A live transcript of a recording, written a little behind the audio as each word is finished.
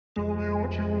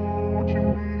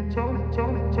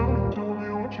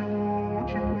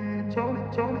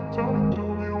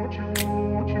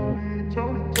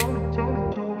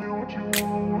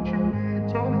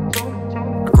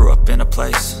grew up in a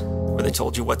place where they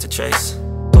told you what to chase,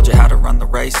 told you how to run the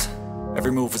race.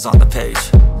 Every move was on the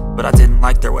page, but I didn't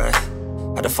like their way.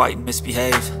 Had to fight and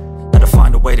misbehave, had to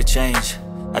find a way to change,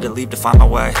 had to leave to find my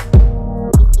way.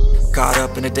 Caught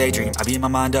up in a daydream, I beat my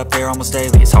mind up there almost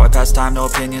daily. It's how I pass time, no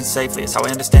opinions safely. It's how I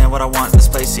understand what I want in this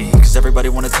place, see. Cause everybody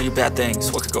wanna tell you bad things,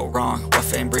 what could go wrong, what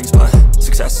fame brings. But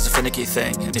success is a finicky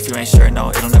thing, and if you ain't sure,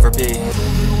 no, it'll never be.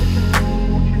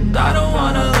 I don't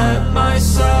wanna let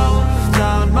myself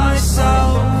down,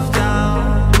 myself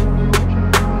down.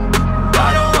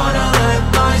 I don't wanna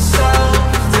let myself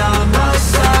down,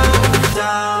 myself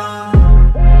down.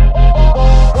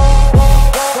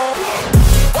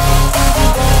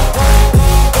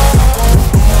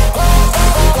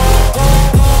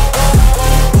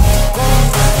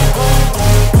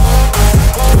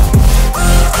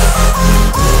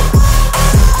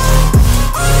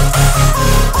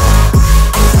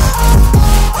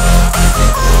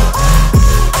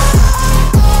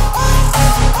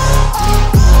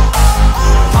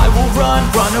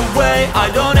 Run away, I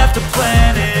don't have to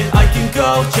plan it. I can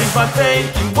go, change my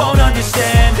fate, you won't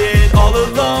understand it. All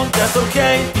alone, that's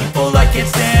okay, people I can't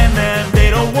stand them. They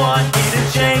don't want me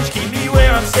to change, keep me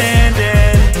where I'm standing.